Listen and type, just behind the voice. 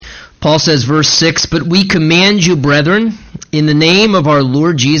Paul says, verse 6, "But we command you, brethren, in the name of our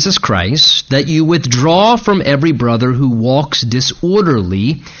Lord Jesus Christ, that you withdraw from every brother who walks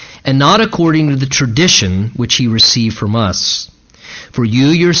disorderly, and not according to the tradition which he received from us. For you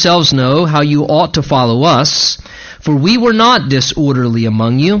yourselves know how you ought to follow us, for we were not disorderly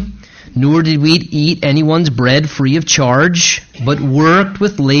among you, nor did we eat anyone's bread free of charge, but worked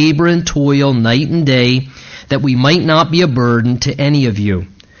with labor and toil night and day, that we might not be a burden to any of you.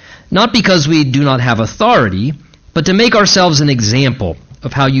 Not because we do not have authority, but to make ourselves an example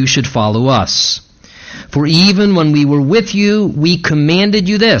of how you should follow us. For even when we were with you, we commanded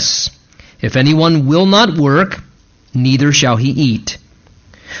you this: if anyone will not work, neither shall he eat.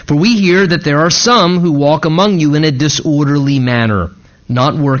 For we hear that there are some who walk among you in a disorderly manner,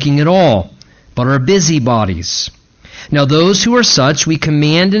 not working at all, but are busybodies. Now those who are such we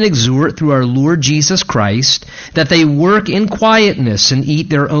command and exhort through our Lord Jesus Christ, that they work in quietness and eat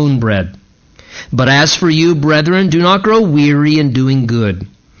their own bread. But as for you, brethren, do not grow weary in doing good.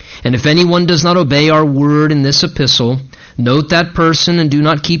 And if anyone does not obey our word in this epistle, note that person and do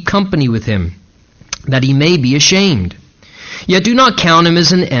not keep company with him, that he may be ashamed. Yet do not count him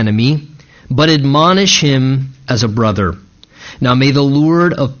as an enemy, but admonish him as a brother. Now may the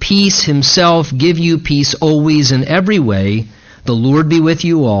Lord of peace himself give you peace always in every way. The Lord be with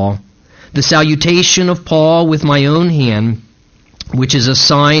you all. The salutation of Paul with my own hand, which is a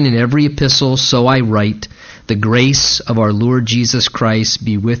sign in every epistle, so I write. The grace of our Lord Jesus Christ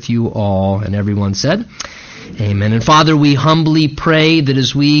be with you all. And everyone said, Amen. And Father, we humbly pray that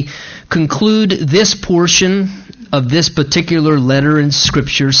as we conclude this portion of this particular letter in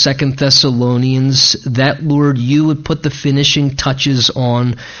Scripture, 2 Thessalonians, that, Lord, you would put the finishing touches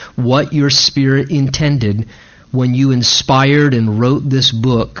on what your Spirit intended when you inspired and wrote this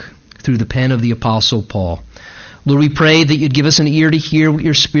book through the pen of the Apostle Paul. Lord, we pray that you'd give us an ear to hear what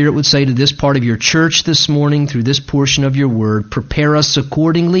your Spirit would say to this part of your church this morning through this portion of your word. Prepare us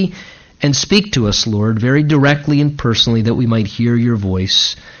accordingly and speak to us, Lord, very directly and personally, that we might hear your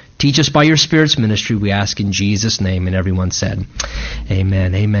voice. Teach us by your Spirit's ministry, we ask in Jesus' name. And everyone said,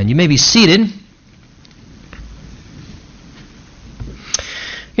 Amen, amen. You may be seated.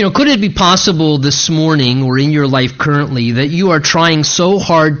 Could it be possible this morning or in your life currently that you are trying so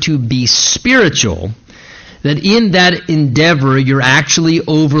hard to be spiritual that in that endeavor you're actually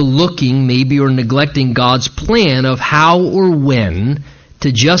overlooking maybe or neglecting God's plan of how or when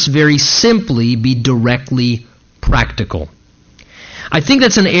to just very simply be directly practical? I think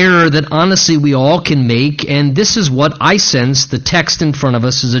that's an error that honestly we all can make, and this is what I sense the text in front of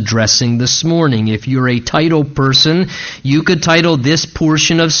us is addressing this morning. If you're a title person, you could title this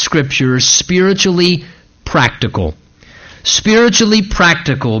portion of Scripture Spiritually Practical. Spiritually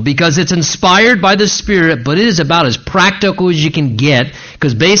practical, because it's inspired by the Spirit, but it is about as practical as you can get,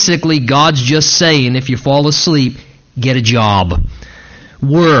 because basically God's just saying, if you fall asleep, get a job.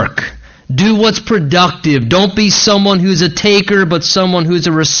 Work. Do what's productive. Don't be someone who's a taker, but someone who's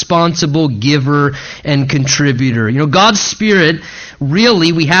a responsible giver and contributor. God's Spirit,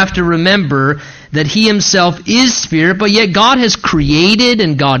 really, we have to remember that He Himself is Spirit, but yet God has created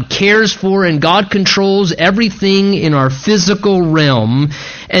and God cares for and God controls everything in our physical realm.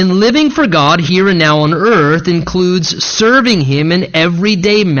 And living for God here and now on earth includes serving Him in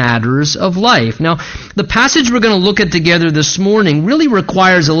everyday matters of life. Now, the passage we're going to look at together this morning really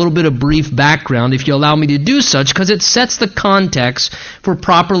requires a little bit of brief background, if you allow me to do such, because it sets the context for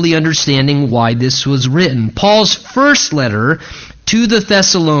properly understanding why this was written. Paul's first letter to the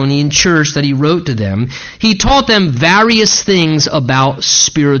Thessalonian church that he wrote to them, he taught them various things about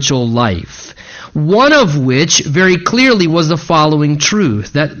spiritual life. One of which very clearly was the following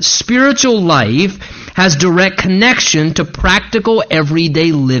truth, that spiritual life has direct connection to practical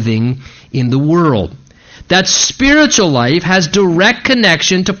everyday living in the world. That spiritual life has direct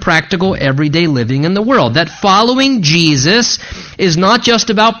connection to practical everyday living in the world. That following Jesus is not just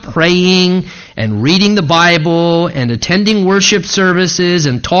about praying and reading the Bible and attending worship services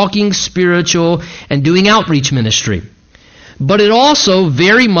and talking spiritual and doing outreach ministry. But it also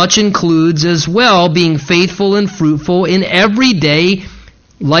very much includes as well being faithful and fruitful in everyday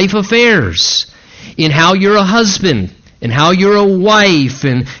life affairs, in how you're a husband, and how you're a wife,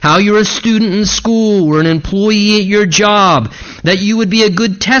 and how you're a student in school or an employee at your job, that you would be a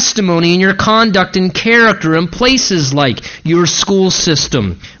good testimony in your conduct and character in places like your school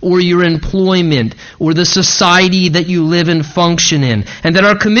system or your employment or the society that you live and function in, and that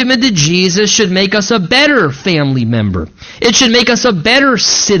our commitment to Jesus should make us a better family member. It should make us a better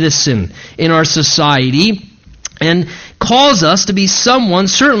citizen in our society, and calls us to be someone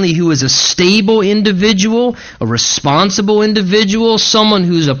certainly who is a stable individual, a responsible individual, someone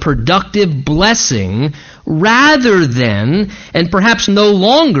who's a productive blessing, rather than, and perhaps no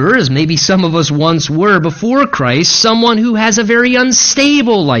longer, as maybe some of us once were before Christ, someone who has a very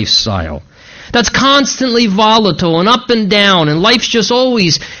unstable lifestyle that's constantly volatile and up and down, and life's just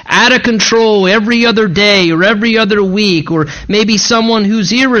always out of control every other day or every other week, or maybe someone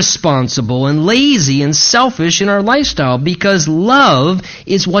who's irresponsible and lazy and selfish in our lifestyle, because love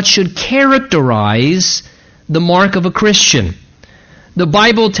is what should characterize the mark of a Christian. The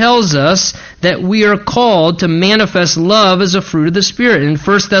Bible tells us that we are called to manifest love as a fruit of the Spirit. In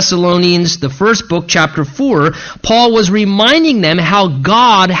 1 Thessalonians, the first book, chapter 4, Paul was reminding them how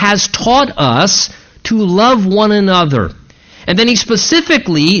God has taught us to love one another. And then he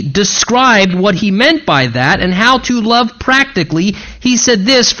specifically described what he meant by that and how to love practically. He said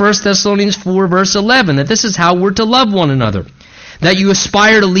this, 1 Thessalonians 4, verse 11, that this is how we're to love one another. That you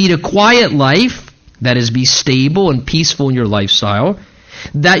aspire to lead a quiet life, that is, be stable and peaceful in your lifestyle.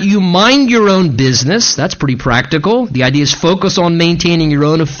 That you mind your own business. That's pretty practical. The idea is focus on maintaining your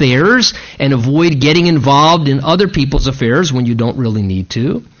own affairs and avoid getting involved in other people's affairs when you don't really need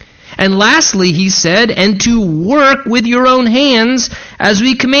to. And lastly, he said, and to work with your own hands as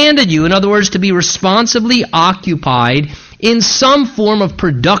we commanded you. In other words, to be responsibly occupied in some form of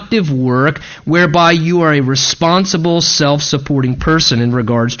productive work whereby you are a responsible, self-supporting person in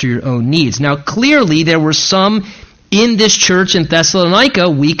regards to your own needs. Now, clearly, there were some in this church in Thessalonica,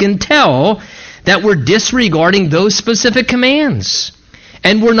 we can tell, that were disregarding those specific commands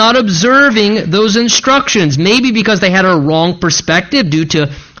and were not observing those instructions, maybe because they had a wrong perspective due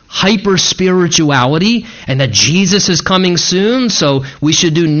to hyper-spirituality and that Jesus is coming soon, so we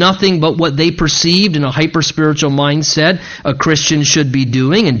should do nothing but what they perceived in a hyper-spiritual mindset a Christian should be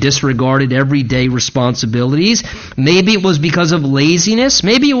doing, and disregarded everyday responsibilities. Maybe it was because of laziness.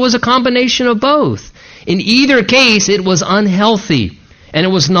 Maybe it was a combination of both. In either case, it was unhealthy. And it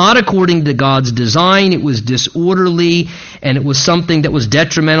was not according to God's design. It was disorderly, and it was something that was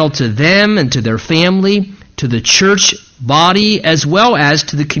detrimental to them and to their family, to the church body, as well as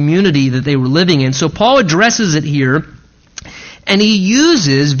to the community that they were living in. So Paul addresses it here, and he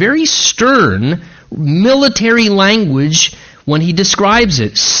uses very stern military language when he describes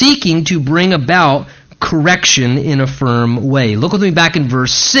it, seeking to bring about correction in a firm way. Look with me back in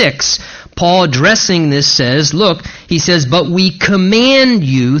verse 6. Paul, addressing this, says, look, he says, but we command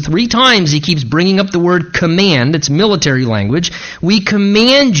you, 3 times he keeps bringing up the word command, it's military language. We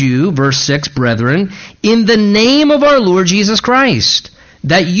command you, verse 6, brethren, in the name of our Lord Jesus Christ,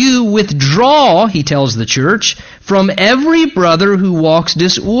 that you withdraw, he tells the church, from every brother who walks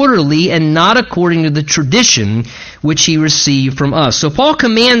disorderly and not according to the tradition which he received from us. So Paul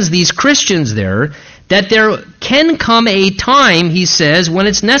commands these Christians there that there can come a time, he says, when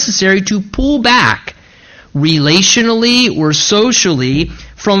it's necessary to pull back relationally or socially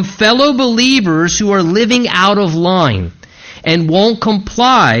from fellow believers who are living out of line and won't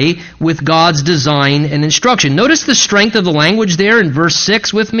comply with God's design and instruction. Notice the strength of the language there in verse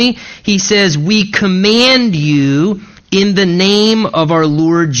 6 with me. He says, we command you in the name of our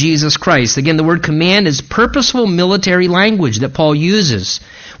Lord Jesus Christ. Again, the word command is purposeful military language that Paul uses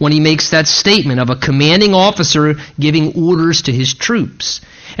when he makes that statement of a commanding officer giving orders to his troops.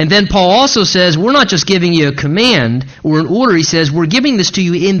 And then Paul also says, we're not just giving you a command or an order. He says, we're giving this to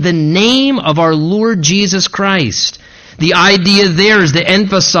you in the name of our Lord Jesus Christ. The idea there is to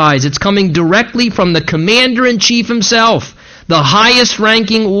emphasize it's coming directly from the commander-in-chief himself, the highest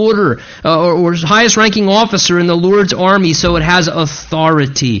ranking order or highest ranking officer in the Lord's army, so it has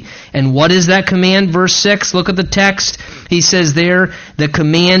authority. And what is that command? Verse 6, look at the text. He says there, the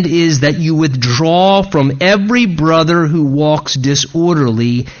command is that you withdraw from every brother who walks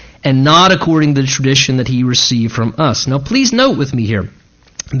disorderly and not according to the tradition that he received from us. Now please note with me here,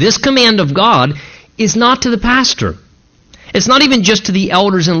 this command of God is not to the pastor. It's not even just to the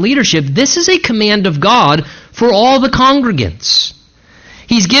elders and leadership. This is a command of God for all the congregants.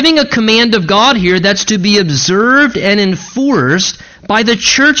 He's giving a command of God here that's to be observed and enforced by the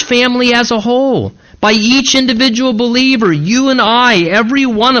church family as a whole, by each individual believer, you and I, every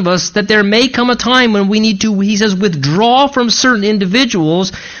one of us, that there may come a time when we need to, he says, withdraw from certain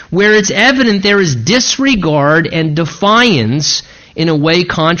individuals where it's evident there is disregard and defiance in a way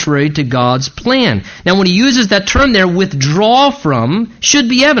contrary to God's plan. Now, when he uses that term there, withdraw from, should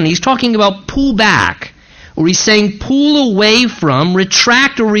be evident. He's talking about pull back, or he's saying pull away from,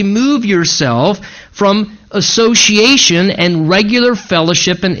 retract or remove yourself from association and regular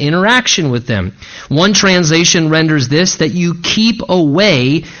fellowship and interaction with them. One translation renders this that you keep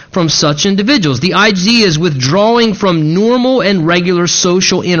away from such individuals. The idea is withdrawing from normal and regular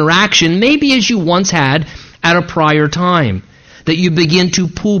social interaction, maybe as you once had at a prior time. That you begin to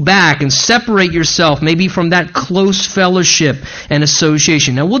pull back and separate yourself maybe from that close fellowship and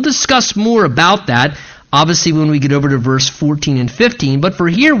association. Now we'll discuss more about that obviously when we get over to verse 14 and 15, but for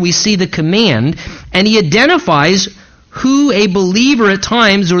here we see the command, and he identifies who a believer at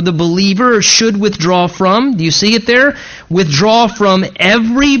times, or the believer, should withdraw from. Do you see it there? Withdraw from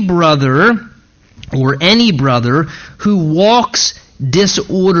every brother, or any brother, who walks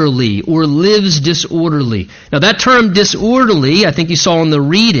disorderly or lives disorderly. Now that term disorderly, I think you saw in the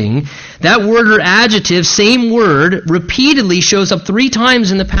reading, that word or adjective, same word, repeatedly shows up 3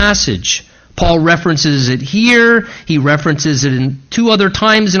 times in the passage. Paul references it here. He references it in 2 other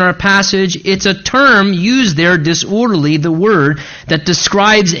times in our passage. It's a term used there, disorderly, the word, that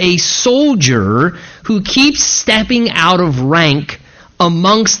describes a soldier who keeps stepping out of rank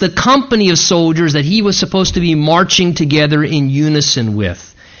amongst the company of soldiers that he was supposed to be marching together in unison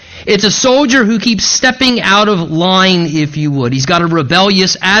with. It's a soldier who keeps stepping out of line, if you would. He's got a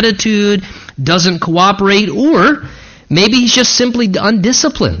rebellious attitude, doesn't cooperate, or maybe he's just simply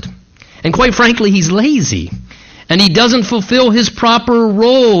undisciplined. And quite frankly, he's lazy. And he doesn't fulfill his proper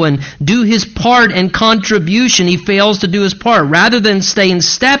role and do his part and contribution. He fails to do his part. Rather than stay in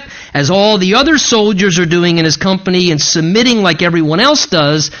step, as all the other soldiers are doing in his company and submitting like everyone else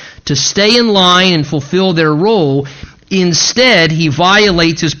does, to stay in line and fulfill their role, instead he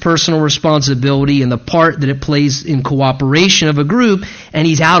violates his personal responsibility and the part that it plays in cooperation of a group, and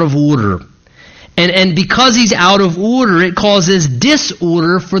he's out of order. And because he's out of order, it causes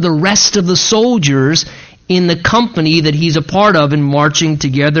disorder for the rest of the soldiers in the company that he's a part of and marching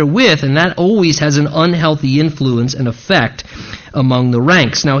together with. And that always has an unhealthy influence and effect among the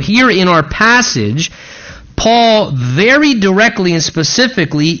ranks. Now here in our passage, Paul very directly and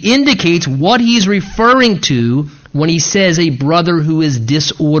specifically indicates what he's referring to when he says a brother who is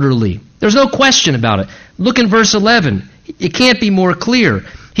disorderly. There's no question about it. Look in verse 11. It can't be more clear.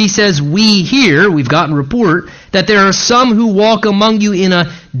 He says, we hear, we've gotten report, that there are some who walk among you in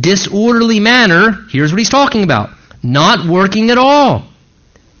a disorderly manner. Here's what he's talking about. Not working at all,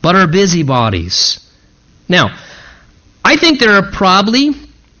 but are busybodies. Now, I think there are probably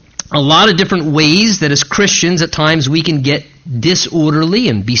a lot of different ways that as Christians at times we can get disorderly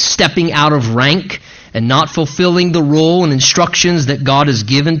and be stepping out of rank and not fulfilling the role and instructions that God has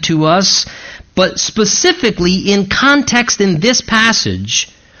given to us. But specifically in context in this passage,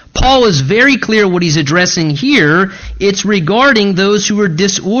 Paul is very clear what he's addressing here. It's regarding those who are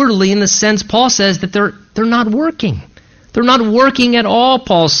disorderly in the sense Paul says that they're not working. They're not working at all,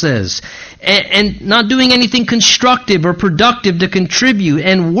 Paul says, and not doing anything constructive or productive to contribute.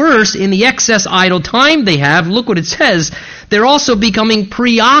 And worse, in the excess idle time they have, look what it says, they're also becoming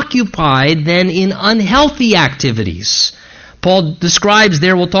preoccupied then in unhealthy activities. Paul describes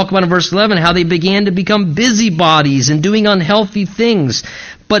there, we'll talk about in verse 11, how they began to become busybodies and doing unhealthy things.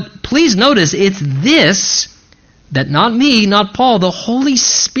 But please notice, it's this that not me, not Paul, the Holy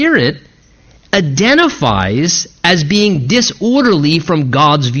Spirit identifies as being disorderly from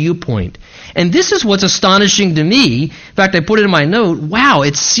God's viewpoint. And this is what's astonishing to me. In fact, I put it in my note, wow,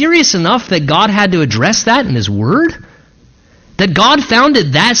 it's serious enough that God had to address that in His Word? That God found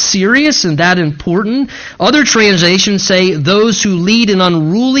it that serious and that important? Other translations say those who lead an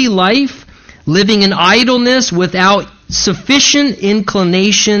unruly life, living in idleness without sufficient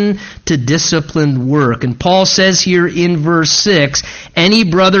inclination to disciplined work. And Paul says here in verse 6, any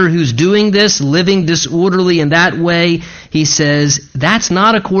brother who's doing this, living disorderly in that way, he says, that's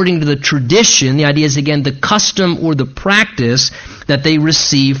not according to the tradition. The idea is, again, the custom or the practice that they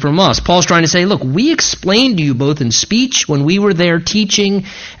receive from us. Paul's trying to say, look, we explained to you both in speech when we were there teaching,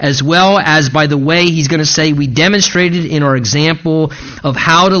 as well as, by the way, he's going to say we demonstrated in our example of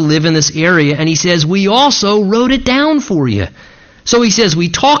how to live in this area. And he says, we also wrote it down for you. So he says, we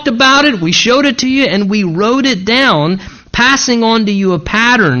talked about it, we showed it to you, and we wrote it down, passing on to you a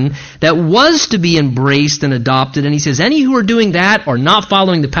pattern that was to be embraced and adopted. And he says, any who are doing that are not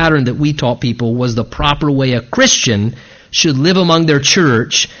following the pattern that we taught people was the proper way a Christian should live among their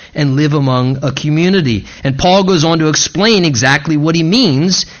church and live among a community. And Paul goes on to explain exactly what he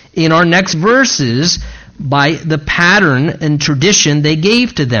means in our next verses by the pattern and tradition they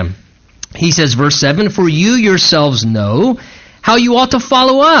gave to them. He says, verse 7, for you yourselves know how you ought to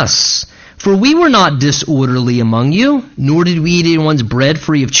follow us. For we were not disorderly among you, nor did we eat anyone's bread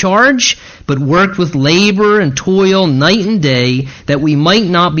free of charge, but worked with labor and toil night and day, that we might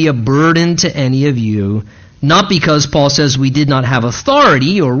not be a burden to any of you. Not because Paul says we did not have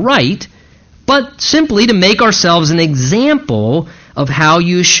authority or right, but simply to make ourselves an example of how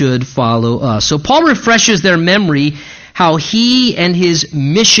you should follow us. So Paul refreshes their memory how he and his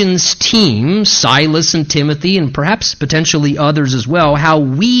missions team, Silas and Timothy, and perhaps potentially others as well, how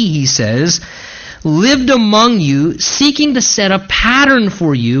we, he says, lived among you, seeking to set a pattern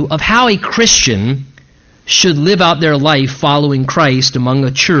for you of how a Christian should live out their life following Christ among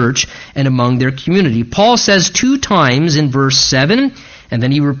a church and among their community. Paul says 2 times in verse 7, and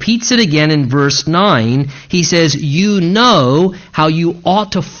then he repeats it again in verse 9. He says, you know how you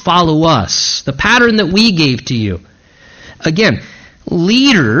ought to follow us, the pattern that we gave to you. Again,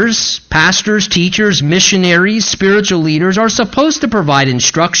 leaders, pastors, teachers, missionaries, spiritual leaders are supposed to provide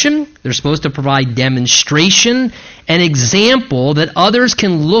instruction. They're supposed to provide demonstration, an example that others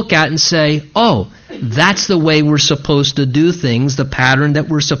can look at and say, oh, that's the way we're supposed to do things, the pattern that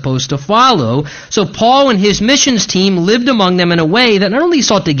we're supposed to follow. So Paul and his missions team lived among them in a way that not only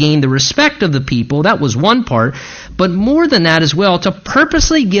sought to gain the respect of the people, that was one part, but more than that as well, to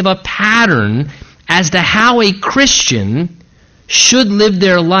purposely give a pattern as to how a Christian should live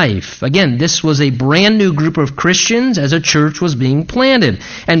their life. Again, this was a brand new group of Christians as a church was being planted.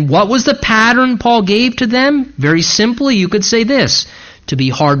 And what was the pattern Paul gave to them? Very simply, you could say this: to be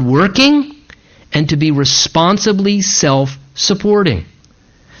hardworking and to be responsibly self-supporting.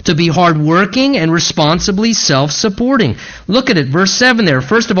 To be hardworking and responsibly self-supporting. Look at it, verse 7 there.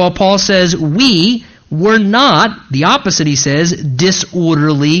 First of all, Paul says, we were not, the opposite he says,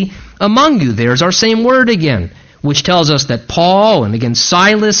 disorderly among you. There's our same word again, which tells us that Paul, and again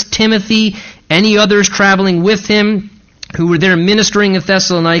Silas, Timothy, any others traveling with him who were there ministering in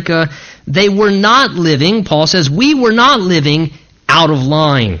Thessalonica, they were not living, Paul says, we were not living out of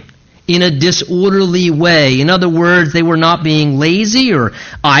line, in a disorderly way. In other words, they were not being lazy or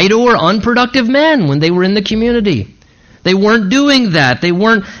idle or unproductive men when they were in the community. They weren't doing that. They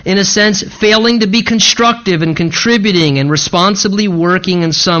weren't, in a sense, failing to be constructive and contributing and responsibly working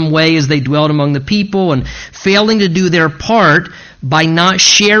in some way as they dwelled among the people, and failing to do their part by not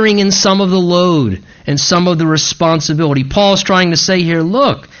sharing in some of the load and some of the responsibility. Paul's trying to say here,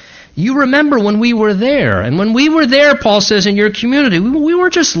 look, you remember when we were there. And when we were there, Paul says, in your community, we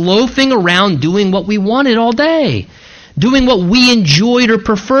weren't just loafing around doing what we wanted all day, doing what we enjoyed or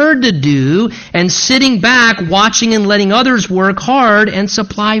preferred to do, and sitting back, watching and letting others work hard and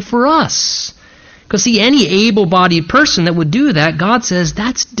supply for us. Because see, any able-bodied person that would do that, God says,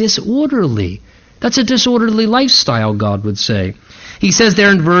 that's disorderly. That's a disorderly lifestyle, God would say. He says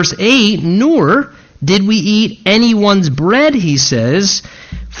there in verse 8, nor did we eat anyone's bread, he says,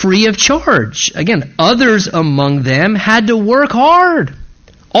 free of charge. Again, others among them had to work hard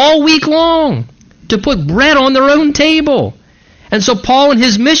all week long to put bread on their own table. And so Paul and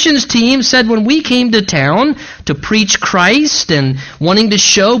his missions team said when we came to town to preach Christ and wanting to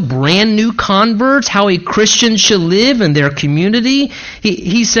show brand new converts how a Christian should live in their community,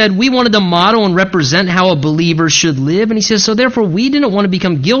 he said we wanted to model and represent how a believer should live. And he says, so therefore we didn't want to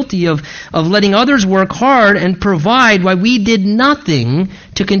become guilty of letting others work hard and provide while we did nothing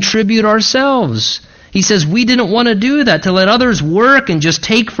to contribute ourselves. He says we didn't want to do that, to let others work and just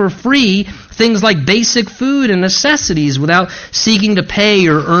take for free things like basic food and necessities without seeking to pay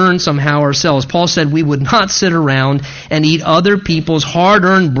or earn somehow ourselves. Paul said we would not sit around and eat other people's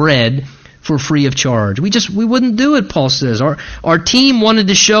hard-earned bread for free of charge. We wouldn't do it, Paul says. Our team wanted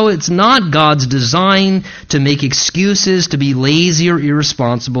to show it's not God's design to make excuses, to be lazy or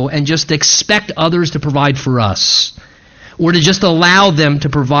irresponsible, and just expect others to provide for us, or to just allow them to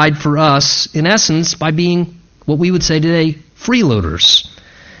provide for us, in essence, by being what we would say today, freeloaders.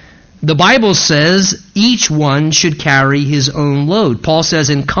 The Bible says each one should carry his own load. Paul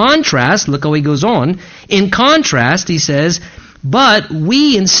says in contrast, look how he goes on, in contrast, he says, but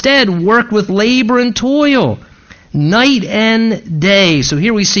we instead work with labor and toil, night and day. So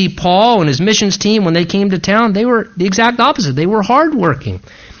here we see Paul and his missions team, when they came to town, they were the exact opposite. They were hardworking.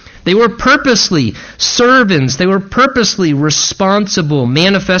 They were purposely servants. They were purposely responsible,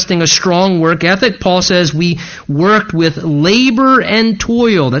 manifesting a strong work ethic. Paul says we worked with labor and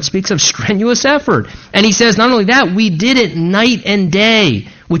toil. That speaks of strenuous effort. And he says not only that, we did it night and day,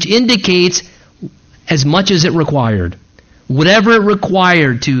 which indicates as much as it required. Whatever it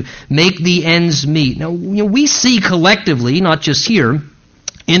required to make the ends meet. Now, we see collectively, not just here,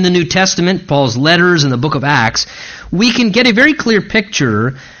 in the New Testament, Paul's letters and the book of Acts, we can get a very clear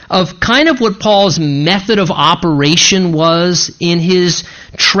picture of kind of what Paul's method of operation was in his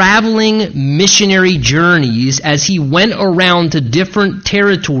traveling missionary journeys as he went around to different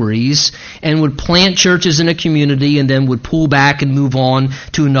territories and would plant churches in a community and then would pull back and move on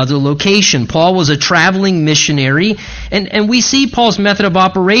to another location. Paul was a traveling missionary, and we see Paul's method of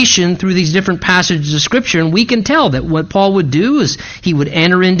operation through these different passages of Scripture, and we can tell that what Paul would do is he would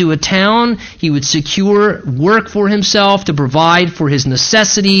enter into a town, he would secure work for himself to provide for his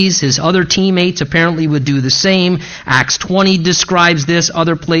necessities. His other teammates apparently would do the same. Acts 20 describes this,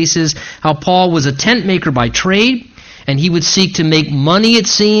 other places, how Paul was a tent maker by trade, and he would seek to make money, it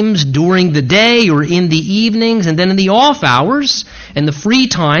seems, during the day or in the evenings, and then in the off hours and the free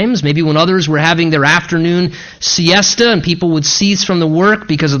times, maybe when others were having their afternoon siesta and people would cease from the work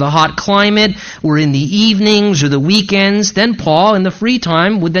because of the hot climate, or in the evenings or the weekends, then Paul in the free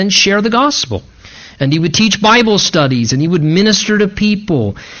time would then share the gospel. And he would teach Bible studies, and he would minister to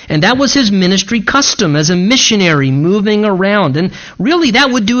people. And that was his ministry custom as a missionary moving around. And really that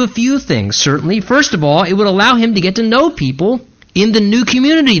would do a few things, certainly. First of all, it would allow him to get to know people in the new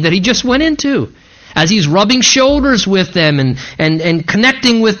community that he just went into. As he's rubbing shoulders with them and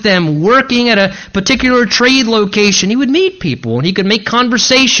connecting with them, working at a particular trade location, he would meet people and he could make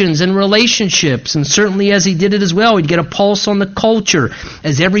conversations and relationships. And certainly as he did it as well, he'd get a pulse on the culture,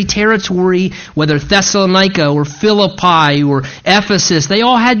 as every territory, whether Thessalonica or Philippi or Ephesus, they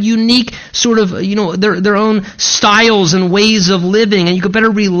all had unique sort of, their own styles and ways of living, and you could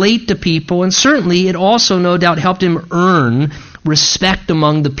better relate to people. And certainly it also no doubt helped him earn respect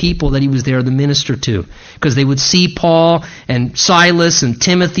among the people that he was there to minister to, because they would see Paul and Silas and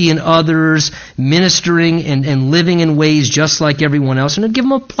Timothy and others ministering and living in ways just like everyone else, and it'd give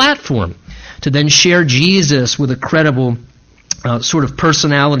them a platform to then share Jesus with a credible sort of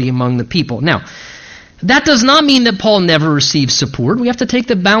personality among the people. Now, that does not mean that Paul never received support. We have to take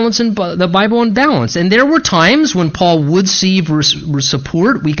the Bible in balance. And there were times when Paul would receive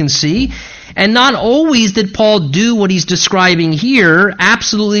support, we can see. And not always did Paul do what he's describing here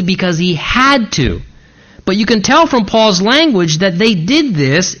absolutely because he had to. But you can tell from Paul's language that they did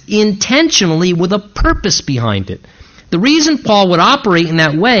this intentionally with a purpose behind it. The reason Paul would operate in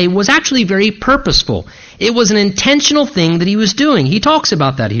that way was actually very purposeful. It was an intentional thing that he was doing. He talks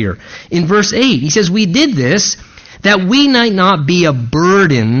about that here. In verse 8, he says, "We did this that we might not be a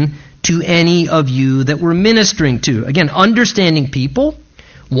burden to any of you that we're ministering to." Again, understanding people,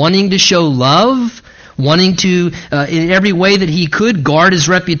 wanting to show love, wanting to, in every way that he could, guard his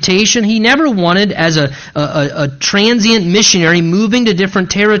reputation. He never wanted, as a transient missionary moving to different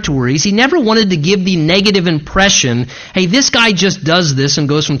territories, he never wanted to give the negative impression, hey, this guy just does this and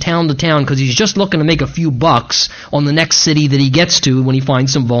goes from town to town because he's just looking to make a few bucks on the next city that he gets to when he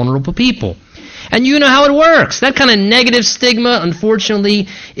finds some vulnerable people. And you know how it works. That kind of negative stigma, unfortunately,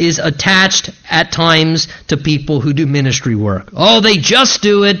 is attached at times to people who do ministry work. Oh, they just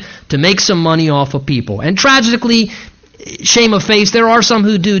do it to make some money off of people. And tragically, shame of face, there are some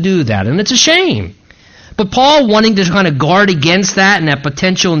who do that, and it's a shame. But Paul, wanting to kind of guard against that and that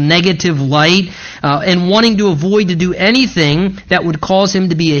potential negative light, and wanting to avoid to do anything that would cause him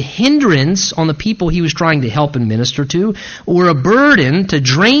to be a hindrance on the people he was trying to help and minister to, or a burden to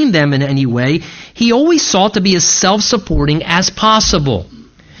drain them in any way, he always sought to be as self-supporting as possible.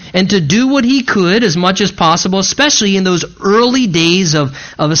 And to do what he could as much as possible, especially in those early days of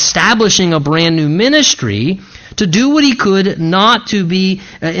establishing a brand new ministry, to do what he could not to be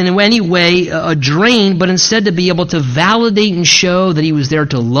in any way a drain, but instead to be able to validate and show that he was there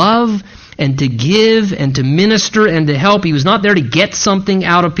to love and to give and to minister and to help. He was not there to get something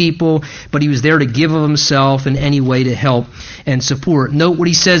out of people, but he was there to give of himself in any way to help and support. Note what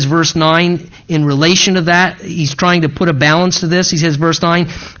he says, verse 9, in relation to that. He's trying to put a balance to this. He says, verse 9,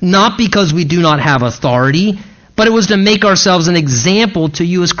 "Not because we do not have authority, but it was to make ourselves an example to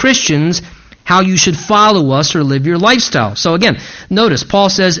you as Christians, how you should follow us or live your lifestyle." So again, notice, Paul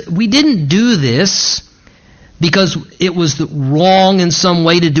says, we didn't do this because it was wrong in some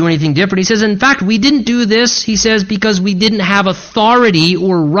way to do anything different. He says, in fact, we didn't do this, he says, because we didn't have authority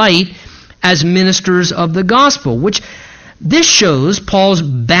or right as ministers of the gospel, which this shows Paul's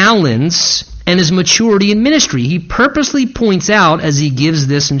balance and his maturity in ministry. He purposely points out, as he gives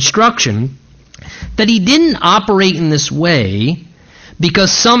this instruction, that he didn't operate in this way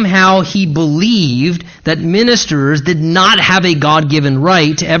because somehow he believed that ministers did not have a God-given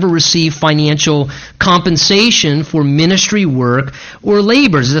right to ever receive financial compensation for ministry work or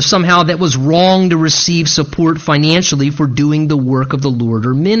labors, as if somehow that was wrong to receive support financially for doing the work of the Lord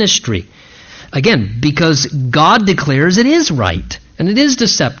or ministry. Again, because God declares it is right. And it is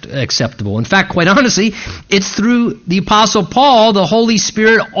acceptable. In fact, quite honestly, it's through the Apostle Paul, the Holy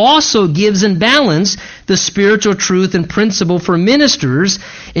Spirit also gives in balance the spiritual truth and principle for ministers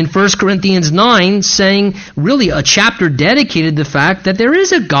in 1 Corinthians 9, saying really a chapter dedicated to the fact that there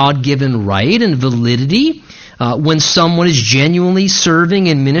is a God-given right and validity when someone is genuinely serving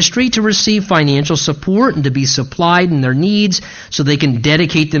in ministry to receive financial support and to be supplied in their needs so they can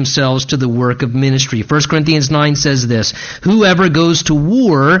dedicate themselves to the work of ministry. 1 Corinthians 9 says this, "Whoever goes to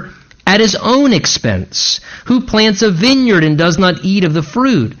war at his own expense, who plants a vineyard and does not eat of the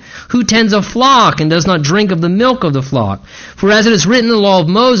fruit, who tends a flock and does not drink of the milk of the flock. For as it is written in the law of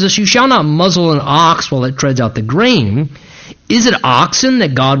Moses, you shall not muzzle an ox while it treads out the grain. Is it oxen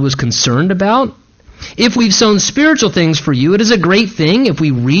that God was concerned about? If we've sown spiritual things for you, it is a great thing if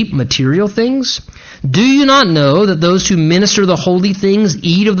we reap material things. Do you not know that those who minister the holy things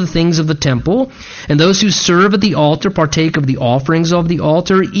eat of the things of the temple, and those who serve at the altar partake of the offerings of the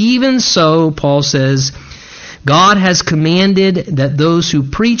altar? Even so," Paul says, "God has commanded that those who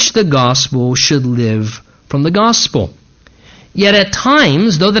preach the gospel should live from the gospel." Yet at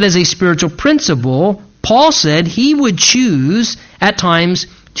times, though that is a spiritual principle, Paul said he would choose at times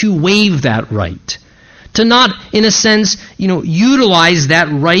to waive that right. To not, in a sense, utilize that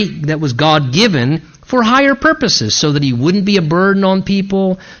right that was God-given for higher purposes, so that he wouldn't be a burden on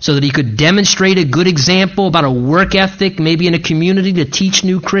people, so that he could demonstrate a good example about a work ethic, maybe in a community to teach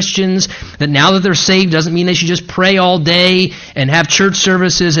new Christians that now that they're saved doesn't mean they should just pray all day and have church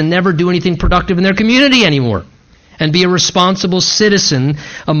services and never do anything productive in their community anymore, and be a responsible citizen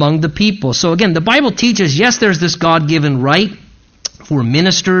among the people. So again, the Bible teaches, yes, there's this God-given right for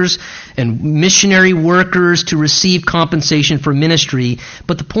ministers and missionary workers to receive compensation for ministry.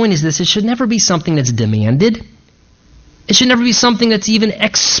 But the point is this, it should never be something that's demanded. It should never be something that's even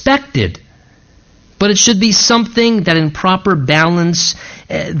expected. But it should be something that in proper balance,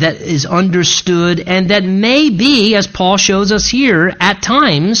 that is understood, and that may be, as Paul shows us here, at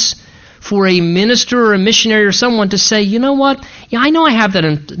times, for a minister or a missionary or someone to say, you know what, I know I have that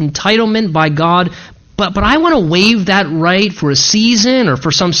entitlement by God, but I want to waive that right for a season or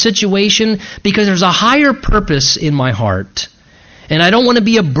for some situation because there's a higher purpose in my heart. And I don't want to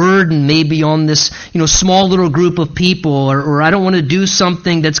be a burden maybe on this small little group of people, or I don't want to do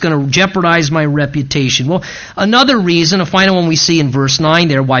something that's going to jeopardize my reputation. Well, another reason, a final one we see in verse 9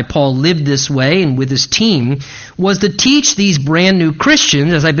 there, why Paul lived this way and with his team, was to teach these brand new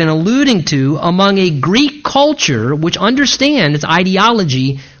Christians, as I've been alluding to, among a Greek culture which understand its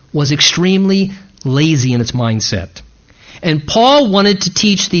ideology was extremely lazy in its mindset. And Paul wanted to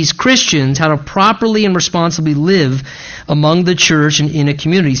teach these Christians how to properly and responsibly live among the church and in a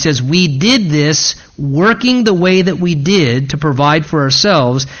community. He says, we did this working the way that we did to provide for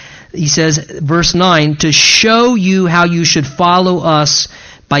ourselves. He says, verse 9, to show you how you should follow us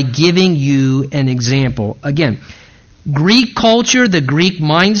by giving you an example. Again, Greek culture, the Greek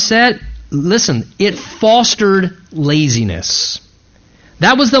mindset, listen, it fostered laziness.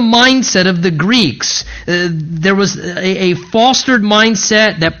 That was the mindset of the Greeks. There was a fostered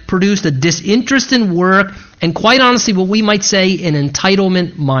mindset that produced a disinterest in work, and quite honestly, what we might say an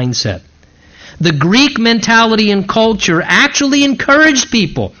entitlement mindset. The Greek mentality and culture actually encouraged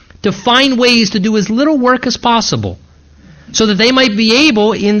people to find ways to do as little work as possible so that they might be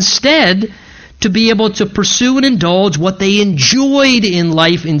able instead to be able to pursue and indulge what they enjoyed in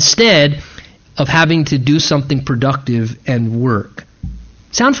life instead of having to do something productive and work.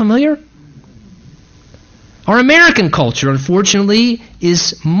 Sound familiar? Our American culture, unfortunately,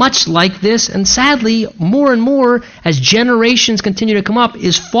 is much like this, and sadly, more and more, as generations continue to come up,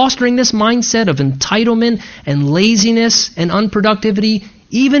 is fostering this mindset of entitlement and laziness and unproductivity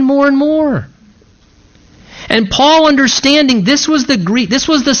even more and more. And Paul, understanding this was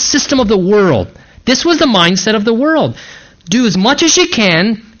the system of the world. This was the mindset of the world. Do as much as you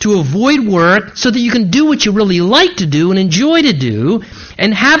can to avoid work so that you can do what you really like to do and enjoy to do,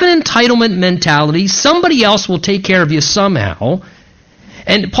 and have an entitlement mentality. Somebody else will take care of you somehow.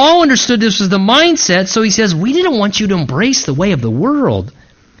 And Paul understood this was the mindset, so he says, we didn't want you to embrace the way of the world,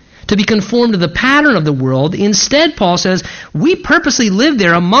 to be conformed to the pattern of the world. Instead, Paul says, we purposely lived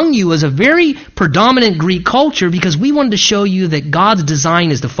there among you as a very predominant Greek culture because we wanted to show you that God's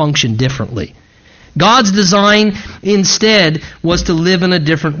design is to function differently. God's design instead was to live in a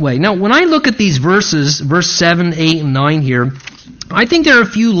different way. Now, when I look at these verses, verse 7, 8, and 9 here, I think there are a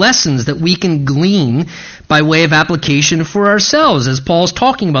few lessons that we can glean by way of application for ourselves as Paul's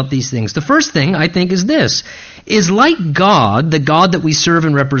talking about these things. The first thing, I think, is this, is like God, the God that we serve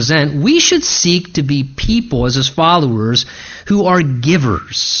and represent, we should seek to be people as his followers who are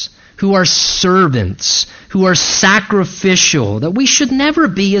givers, who are servants, who are sacrificial, that we should never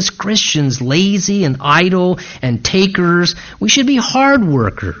be as Christians lazy and idle and takers. We should be hard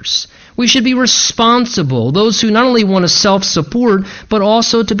workers. We should be responsible, those who not only want to self-support, but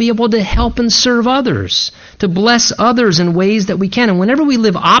also to be able to help and serve others, to bless others in ways that we can. And whenever we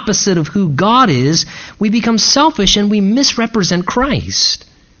live opposite of who God is, we become selfish and we misrepresent Christ.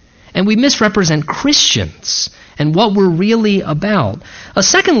 And we misrepresent Christians and what we're really about. A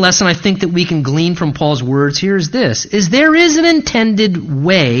second lesson I think that we can glean from Paul's words here is this, is there is an intended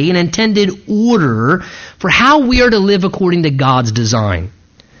way, an intended order for how we are to live according to God's design.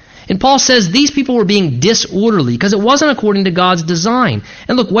 And Paul says these people were being disorderly because it wasn't according to God's design.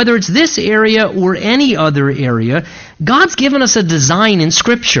 And look, whether it's this area or any other area, God's given us a design in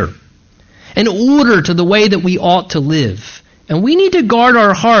Scripture, an order to the way that we ought to live. And we need to guard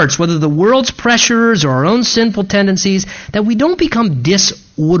our hearts, whether the world's pressures or our own sinful tendencies, that we don't become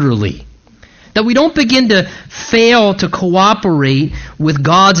disorderly, that we don't begin to fail to cooperate with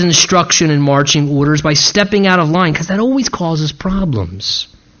God's instruction and marching orders by stepping out of line, because that always causes problems.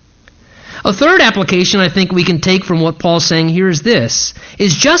 A third application I think we can take from what Paul's saying here is this,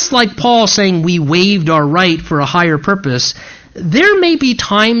 is just like Paul saying we waived our right for a higher purpose, there may be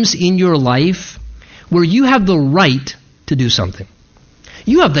times in your life where you have the right to do something.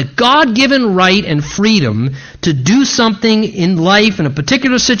 You have the God-given right and freedom to do something in life in a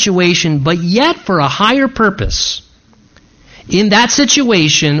particular situation, but yet for a higher purpose. In that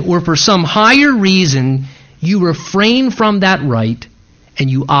situation, or for some higher reason, you refrain from that right and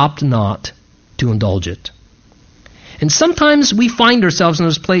you opt not to indulge it. And sometimes we find ourselves in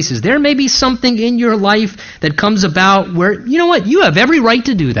those places. There may be something in your life that comes about where, you know what, you have every right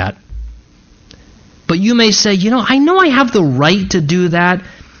to do that. But you may say, I know I have the right to do that,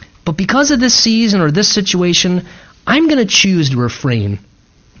 but because of this season or this situation, I'm going to choose to refrain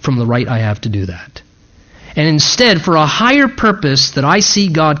from the right I have to do that. And instead, for a higher purpose that I see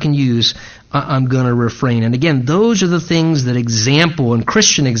God can use, I'm going to refrain. And again, those are the things that example and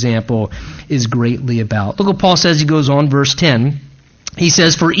Christian example is greatly about. Look what Paul says. He goes on, verse 10. He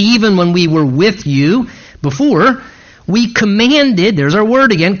says, "For even when we were with you before, we commanded," there's our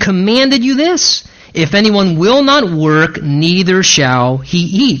word again, "commanded you this. If anyone will not work, neither shall he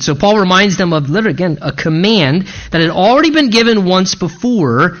eat." So Paul reminds them of, literally again, a command that had already been given once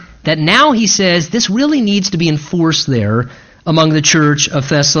before, that now he says this really needs to be enforced there among the church of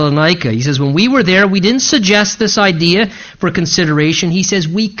Thessalonica. He says, when we were there, we didn't suggest this idea for consideration. He says,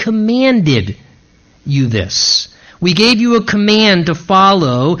 we commanded you this. We gave you a command to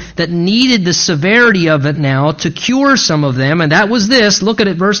follow that needed the severity of it now to cure some of them, and that was this. Look at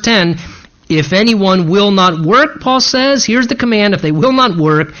it, verse 10. If anyone will not work, Paul says, here's the command, if they will not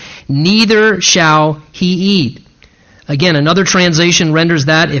work, neither shall he eat. Again, another translation renders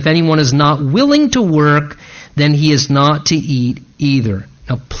that, if anyone is not willing to work, then he is not to eat either.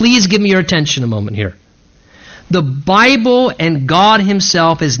 Now, please give me your attention a moment here. The Bible and God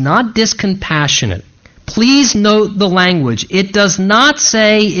himself is not discompassionate. Please note the language. It does not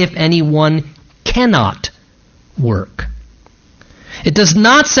say if anyone cannot work. It does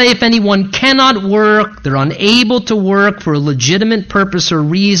not say if anyone cannot work, they're unable to work for a legitimate purpose or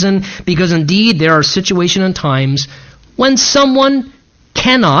reason, because indeed there are situations and times when someone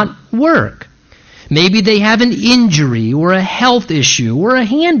cannot work. Maybe they have an injury or a health issue or a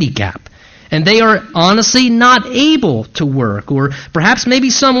handicap, and they are honestly not able to work. Or perhaps maybe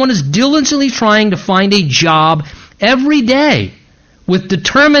someone is diligently trying to find a job every day with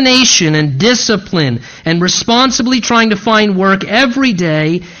determination and discipline and responsibly trying to find work every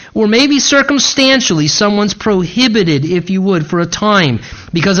day. Or maybe circumstantially someone's prohibited, if you would, for a time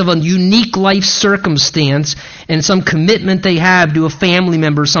because of a unique life circumstance and some commitment they have to a family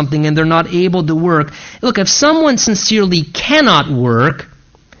member or something, and they're not able to work. Look, if someone sincerely cannot work,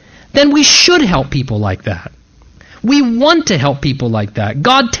 then we should help people like that. We want to help people like that.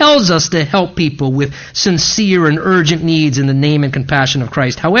 God tells us to help people with sincere and urgent needs in the name and compassion of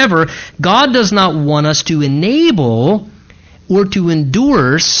Christ. However, God does not want us to enable or to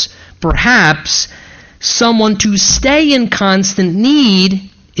endorse, perhaps, someone to stay in constant need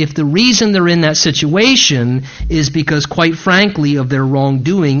if the reason they're in that situation is because, quite frankly, of their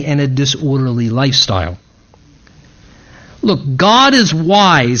wrongdoing and a disorderly lifestyle. Look, God is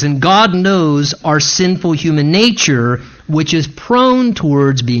wise, and God knows our sinful human nature, which is prone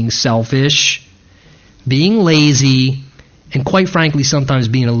towards being selfish, being lazy, and quite frankly, sometimes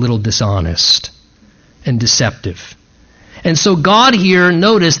being a little dishonest and deceptive. And so God here,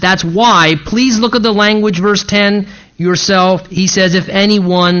 notice, that's why, please look at the language, verse 10 yourself. He says, if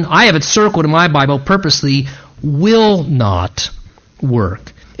anyone, I have it circled in my Bible purposely, will not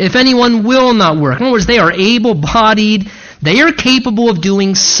work. If anyone will not work. In other words, they are able-bodied. They are capable of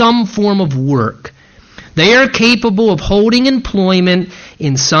doing some form of work. They are capable of holding employment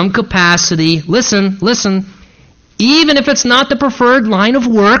in some capacity. Listen. Even if it's not the preferred line of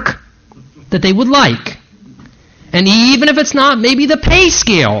work that they would like. And even if it's not maybe the pay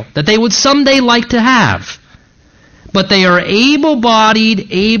scale that they would someday like to have. But they are able-bodied,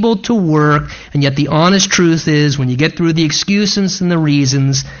 able to work, and yet the honest truth is, when you get through the excuses and the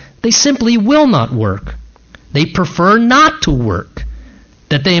reasons, they simply will not work. They prefer not to work,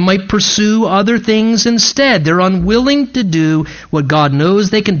 that they might pursue other things instead. They're unwilling to do what God knows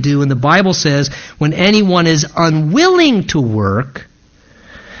they can do, and the Bible says when anyone is unwilling to work,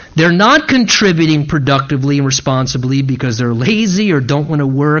 they're not contributing productively and responsibly because they're lazy or don't want to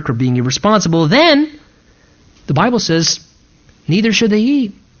work or being irresponsible, then the Bible says, neither should they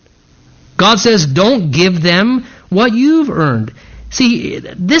eat. God says, don't give them what you've earned. See,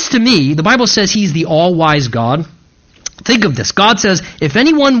 this to me, the Bible says He's the all-wise God. Think of this. God says, if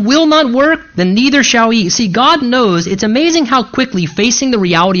anyone will not work, then neither shall he eat. See, God knows, it's amazing how quickly facing the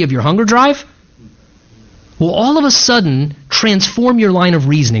reality of your hunger drive will all of a sudden transform your line of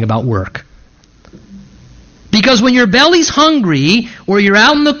reasoning about work. Because when your belly's hungry, or you're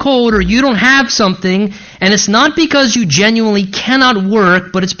out in the cold, or you don't have something, and it's not because you genuinely cannot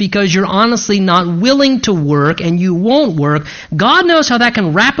work, but it's because you're honestly not willing to work, and you won't work, God knows how that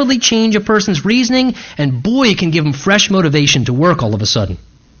can rapidly change a person's reasoning, and boy, it can give them fresh motivation to work all of a sudden.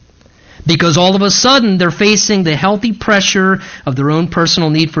 Because all of a sudden, they're facing the healthy pressure of their own personal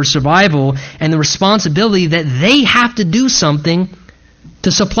need for survival, and the responsibility that they have to do something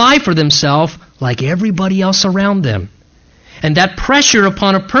to supply for themselves like everybody else around them. And that pressure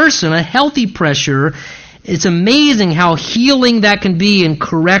upon a person, a healthy pressure, it's amazing how healing that can be and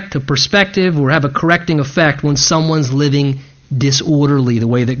correct a perspective or have a correcting effect when someone's living disorderly the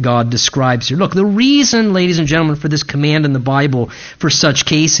way that God describes here. Look, the reason, ladies and gentlemen, for this command in the Bible for such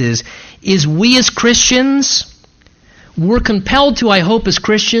cases is we as Christians, we're compelled to, I hope, as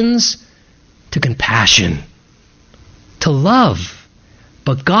Christians, to compassion, to love.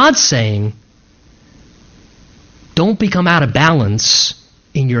 But God's saying, don't become out of balance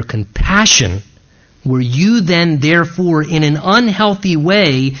in your compassion, where you then, therefore, in an unhealthy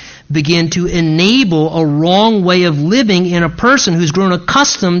way, begin to enable a wrong way of living in a person who's grown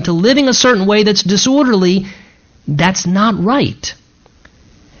accustomed to living a certain way that's disorderly. That's not right.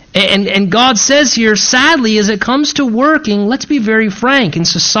 And God says here, sadly, as it comes to working, let's be very frank, in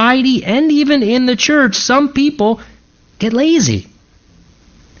society and even in the church, some people get lazy.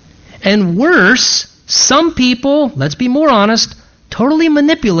 And worse, some people, let's be more honest, totally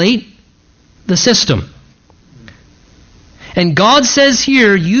manipulate the system. And God says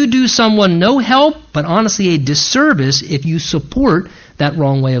here, you do someone no help, but honestly a disservice if you support that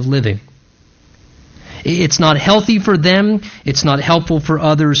wrong way of living. It's not healthy for them. It's not helpful for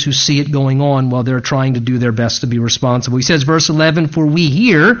others who see it going on while they're trying to do their best to be responsible. He says, verse 11, for we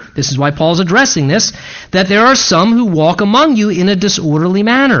hear, this is why Paul's addressing this, that there are some who walk among you in a disorderly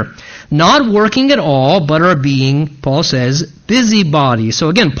manner, not working at all, but are being, Paul says, busybodies. So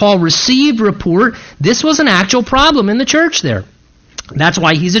again, Paul received report. This was an actual problem in the church there. That's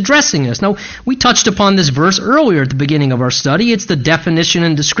why he's addressing this. Now, we touched upon this verse earlier at the beginning of our study. It's the definition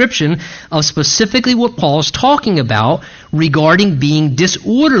and description of specifically what Paul's talking about regarding being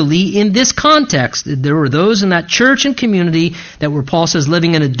disorderly in this context. There were those in that church and community that where Paul says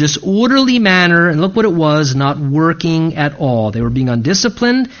living in a disorderly manner, and look what it was, not working at all. They were being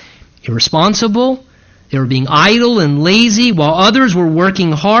undisciplined, irresponsible. They were being idle and lazy while others were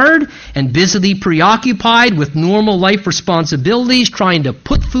working hard and busily preoccupied with normal life responsibilities, trying to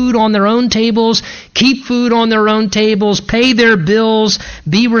put food on their own tables, keep food on their own tables, pay their bills,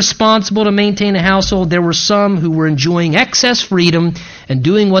 be responsible to maintain a household. There were some who were enjoying excess freedom and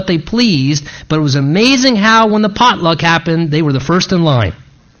doing what they pleased, but it was amazing how when the potluck happened, they were the first in line.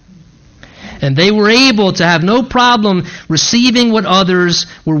 And they were able to have no problem receiving what others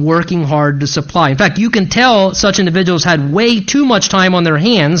were working hard to supply. In fact, you can tell such individuals had way too much time on their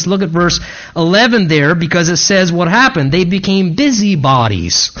hands. Look at verse 11 there, because it says what happened. They became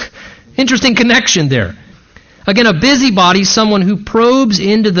busybodies. Interesting connection there. Again, a busybody is someone who probes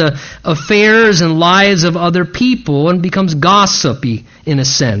into the affairs and lives of other people and becomes gossipy in a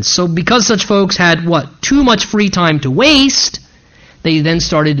sense. So because such folks had, too much free time to waste, they then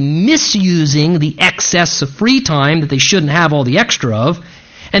started misusing the excess of free time that they shouldn't have all the extra of,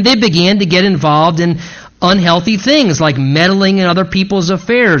 and they began to get involved in unhealthy things like meddling in other people's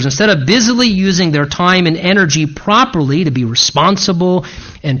affairs. Instead of busily using their time and energy properly to be responsible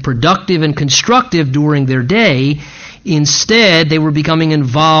and productive and constructive during their day, Instead, they were becoming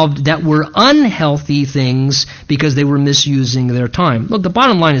involved that were unhealthy things because they were misusing their time. Look, the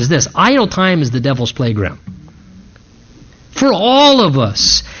bottom line is this. Idle time is the devil's playground. For all of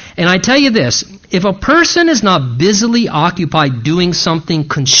us. And I tell you this, if a person is not busily occupied doing something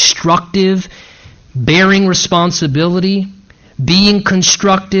constructive, bearing responsibility, being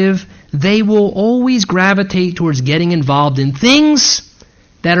constructive, they will always gravitate towards getting involved in things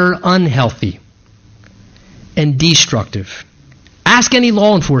that are unhealthy and destructive. Ask any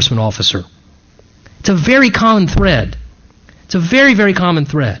law enforcement officer. It's a very common thread. It's a very, very common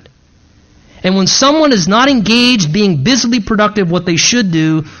thread. And when someone is not engaged being busily productive what they should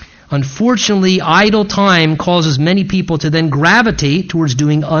do, unfortunately, idle time causes many people to then gravitate towards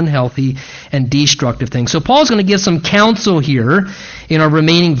doing unhealthy and destructive things. So Paul's going to give some counsel here in our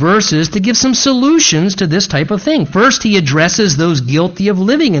remaining verses to give some solutions to this type of thing. First, he addresses those guilty of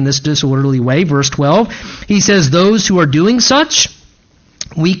living in this disorderly way. Verse 12, he says, those who are doing such,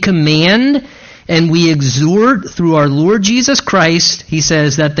 we command and we exhort through our Lord Jesus Christ, he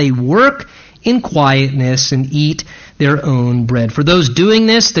says, that they work in quietness and eat their own bread. For those doing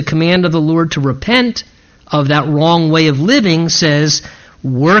this, the command of the Lord to repent of that wrong way of living says,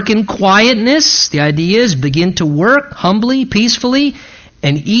 work in quietness. The idea is begin to work humbly, peacefully,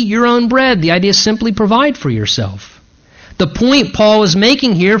 and eat your own bread. The idea is simply provide for yourself. The point Paul is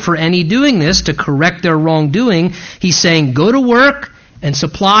making here for any doing this to correct their wrongdoing, he's saying go to work and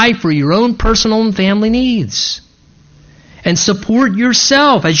supply for your own personal and family needs. And support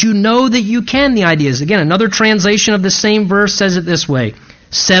yourself as you know that you can. The idea is, again, another translation of the same verse says it this way.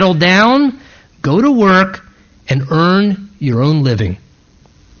 Settle down, go to work, and earn your own living.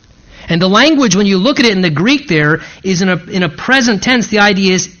 And the language, when you look at it in the Greek there, is in a present tense. The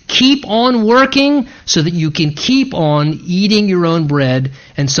idea is keep on working so that you can keep on eating your own bread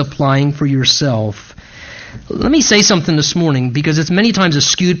and supplying for yourself. Let me say something this morning, because it's many times a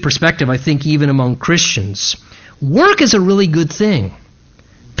skewed perspective, I think, even among Christians. Work is a really good thing.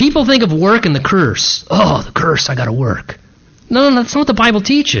 People think of work and the curse. Oh, the curse, I got to work. No, that's not what the Bible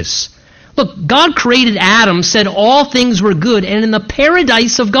teaches. Look, God created Adam, said all things were good, and in the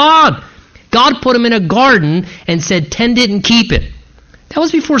paradise of God, God put him in a garden and said, tend it and keep it. That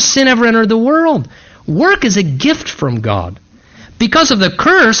was before sin ever entered the world. Work is a gift from God. Because of the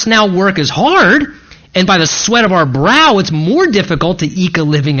curse, now work is hard, and by the sweat of our brow, it's more difficult to eke a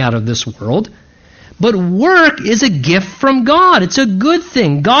living out of this world. But work is a gift from God. It's a good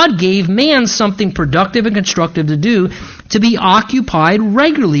thing. God gave man something productive and constructive to do, to be occupied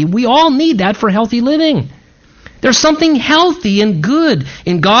regularly. We all need that for healthy living. There's something healthy and good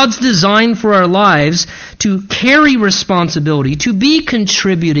in God's design for our lives to carry responsibility, to be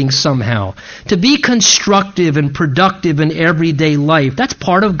contributing somehow, to be constructive and productive in everyday life. That's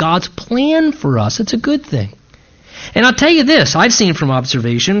part of God's plan for us. It's a good thing. And I'll tell you this, I've seen from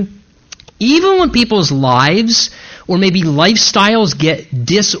observation, even when people's lives or maybe lifestyles get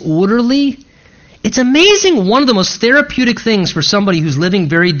disorderly, it's amazing one of the most therapeutic things for somebody who's living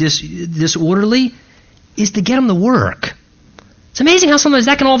very disorderly is to get them to work. It's amazing how sometimes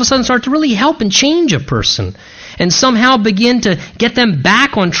that can all of a sudden start to really help and change a person and somehow begin to get them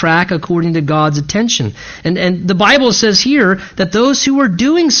back on track according to God's attention. And the Bible says here that those who are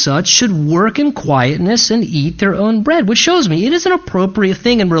doing such should work in quietness and eat their own bread, which shows me it is an appropriate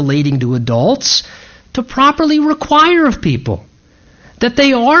thing in relating to adults to properly require of people that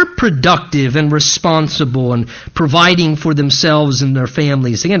they are productive and responsible and providing for themselves and their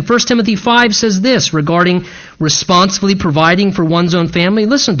families. Again, 1 Timothy 5 says this regarding responsibly providing for one's own family.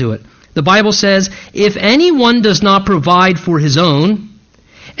 Listen to it. The Bible says, if anyone does not provide for his own,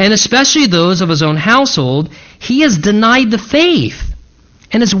 and especially those of his own household, he has denied the faith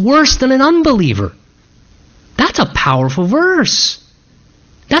and is worse than an unbeliever. That's a powerful verse.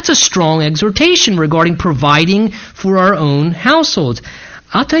 That's a strong exhortation regarding providing for our own households.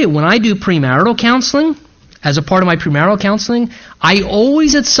 I'll tell you, when I do premarital counseling, as a part of my premarital counseling, I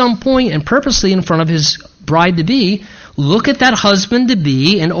always at some point and purposely in front of his bride-to-be, look at that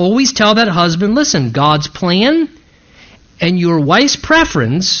husband-to-be and always tell that husband, listen, God's plan and your wife's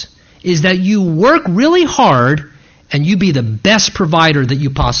preference is that you work really hard and you be the best provider that you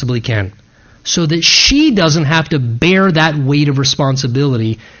possibly can, so that she doesn't have to bear that weight of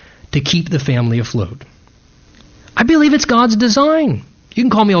responsibility to keep the family afloat. I believe it's God's design. You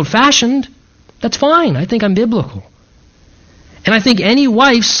can call me old-fashioned. That's fine. I think I'm biblical. And I think any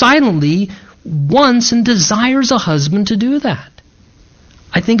wife silently wants and desires a husband to do that.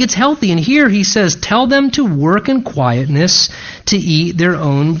 I think it's healthy. And here he says, tell them to work in quietness, to eat their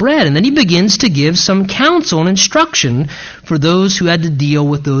own bread. And then he begins to give some counsel and instruction for those who had to deal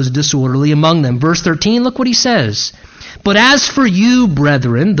with those disorderly among them. Verse 13, look what he says. But as for you,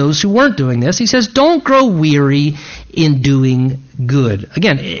 brethren, those who weren't doing this, he says, don't grow weary in doing good.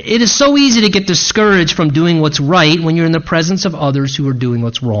 Again, it is so easy to get discouraged from doing what's right when you're in the presence of others who are doing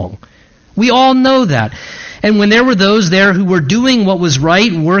what's wrong. We all know that. And when there were those there who were doing what was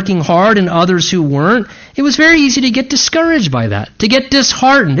right, working hard, and others who weren't, it was very easy to get discouraged by that, to get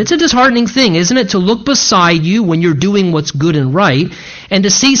disheartened. It's a disheartening thing, isn't it, to look beside you when you're doing what's good and right, and to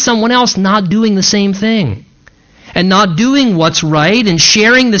see someone else not doing the same thing, and not doing what's right, and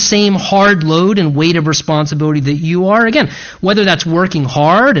sharing the same hard load and weight of responsibility that you are. Again, whether that's working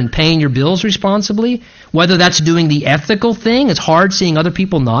hard and paying your bills responsibly, whether that's doing the ethical thing, it's hard seeing other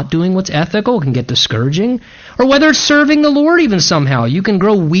people not doing what's ethical, it can get discouraging. Or whether it's serving the Lord even somehow. You can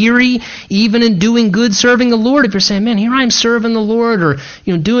grow weary even in doing good, serving the Lord. If you're saying, man, here I'm serving the Lord, or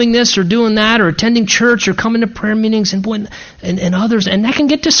doing this or doing that, or attending church or coming to prayer meetings and others, and that can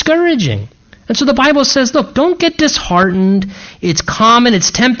get discouraging. And so the Bible says, look, don't get disheartened. It's common,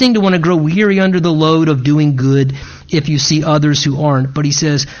 it's tempting to want to grow weary under the load of doing good if you see others who aren't. But he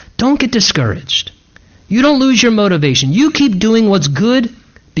says, don't get discouraged. You don't lose your motivation. You keep doing what's good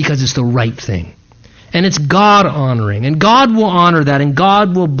because it's the right thing. And it's God-honoring. And God will honor that, and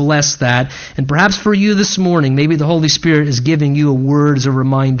God will bless that. And perhaps for you this morning, maybe the Holy Spirit is giving you a word as a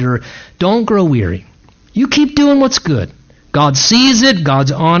reminder. Don't grow weary. You keep doing what's good. God sees it,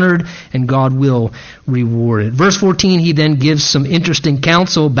 God's honored, and God will reward it. Verse 14, he then gives some interesting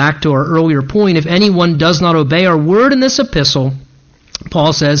counsel back to our earlier point. If anyone does not obey our word in this epistle,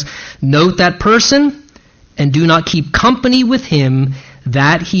 Paul says, note that person and do not keep company with him,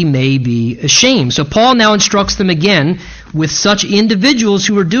 that he may be ashamed. So Paul now instructs them again with such individuals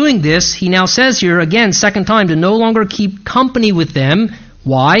who are doing this. He now says here again, second time, to no longer keep company with them.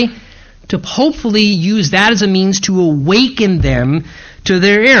 Why? To hopefully use that as a means to awaken them to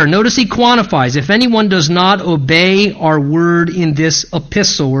their error. Notice he quantifies, if anyone does not obey our word in this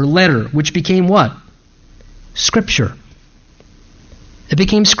epistle or letter, which became what? Scripture. It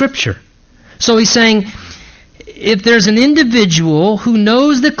became Scripture. So he's saying, if there's an individual who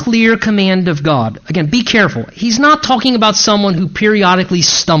knows the clear command of God, again, be careful. He's not talking about someone who periodically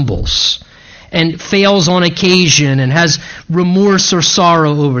stumbles and fails on occasion and has remorse or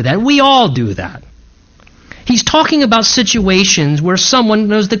sorrow over that. We all do that. He's talking about situations where someone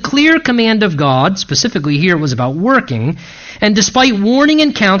knows the clear command of God, specifically here it was about working, and despite warning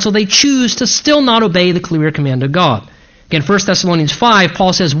and counsel, they choose to still not obey the clear command of God. Again, 1 Thessalonians 5,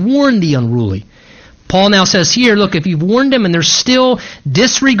 Paul says, warn the unruly. Paul now says here, look, if you've warned them and they're still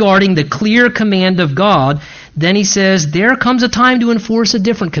disregarding the clear command of God, then he says, there comes a time to enforce a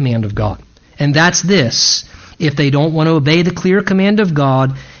different command of God. And that's this. If they don't want to obey the clear command of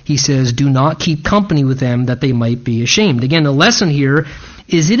God, he says, do not keep company with them that they might be ashamed. Again, the lesson here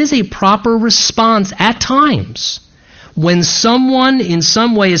is it is a proper response at times when someone in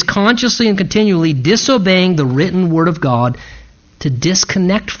some way is consciously and continually disobeying the written word of God to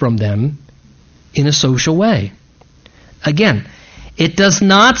disconnect from them in a social way. Again, it does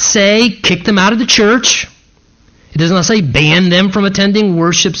not say kick them out of the church. It does not say ban them from attending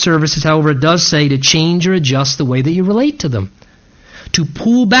worship services. However, it does say to change or adjust the way that you relate to them. To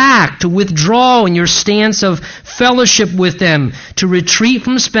pull back, to withdraw in your stance of fellowship with them, to retreat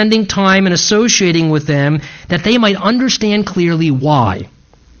from spending time and associating with them, that they might understand clearly why.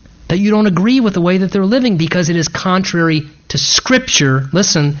 That you don't agree with the way that they're living because it is contrary to Scripture.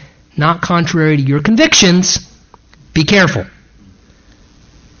 Listen, not contrary to your convictions. Be careful.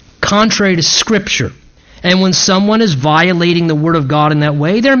 Contrary to Scripture. And when someone is violating the Word of God in that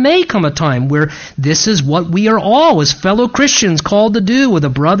way, there may come a time where this is what we are all as fellow Christians called to do with a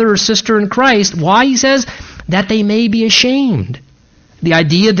brother or sister in Christ. Why? He says, that they may be ashamed. The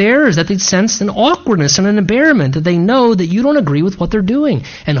idea there is that they sense an awkwardness and an embarrassment, that they know that you don't agree with what they're doing.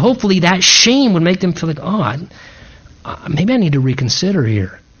 And hopefully that shame would make them feel like, maybe I need to reconsider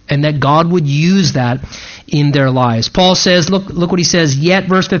here. And that God would use that in their lives. Paul says, look what he says, yet,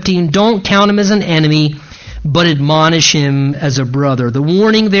 verse 15, don't count him as an enemy, but admonish him as a brother. The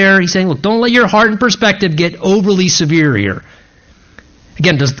warning there, he's saying, look, don't let your heart and perspective get overly severe here.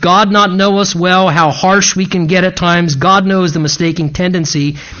 Again, does God not know us well, how harsh we can get at times? God knows the mistaking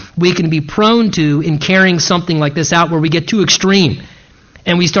tendency we can be prone to in carrying something like this out where we get too extreme.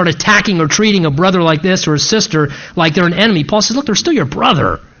 And we start attacking or treating a brother like this or a sister like they're an enemy. Paul says, look, they're still your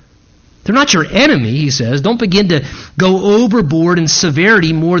brother. They're not your enemy, he says. Don't begin to go overboard in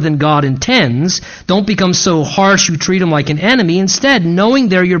severity more than God intends. Don't become so harsh you treat them like an enemy. Instead, knowing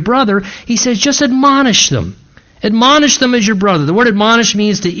they're your brother, he says, just admonish them. Admonish them as your brother. The word admonish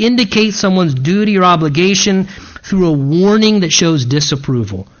means to indicate someone's duty or obligation through a warning that shows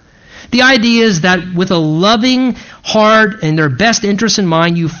disapproval. The idea is that with a loving heart and their best interest in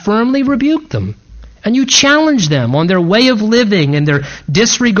mind, you firmly rebuke them. And you challenge them on their way of living and their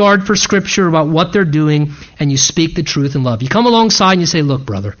disregard for Scripture about what they're doing, and you speak the truth in love. You come alongside and you say, look,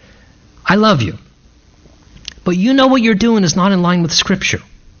 brother, I love you. But you know what you're doing is not in line with Scripture.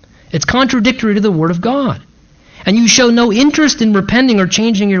 It's contradictory to the Word of God. And you show no interest in repenting or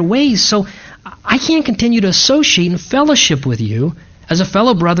changing your ways, so I can't continue to associate and fellowship with you as a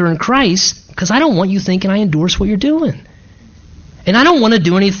fellow brother in Christ because I don't want you thinking I endorse what you're doing. And I don't want to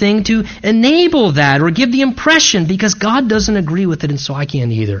do anything to enable that or give the impression because God doesn't agree with it, and so I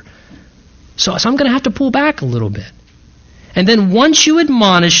can't either. So I'm going to have to pull back a little bit. And then once you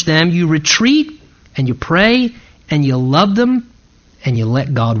admonish them, you retreat and you pray and you love them and you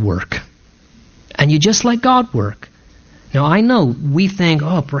let God work. And you just let God work. Now I know we think,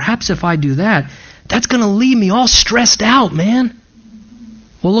 oh, perhaps if I do that, that's going to leave me all stressed out, man.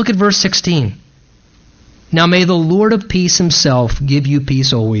 Well, look at verse 16. Now may the Lord of peace himself give you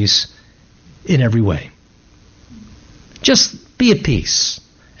peace always in every way. Just be at peace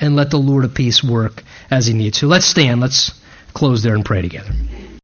and let the Lord of peace work as he needs to. Let's stand. Let's close there and pray together.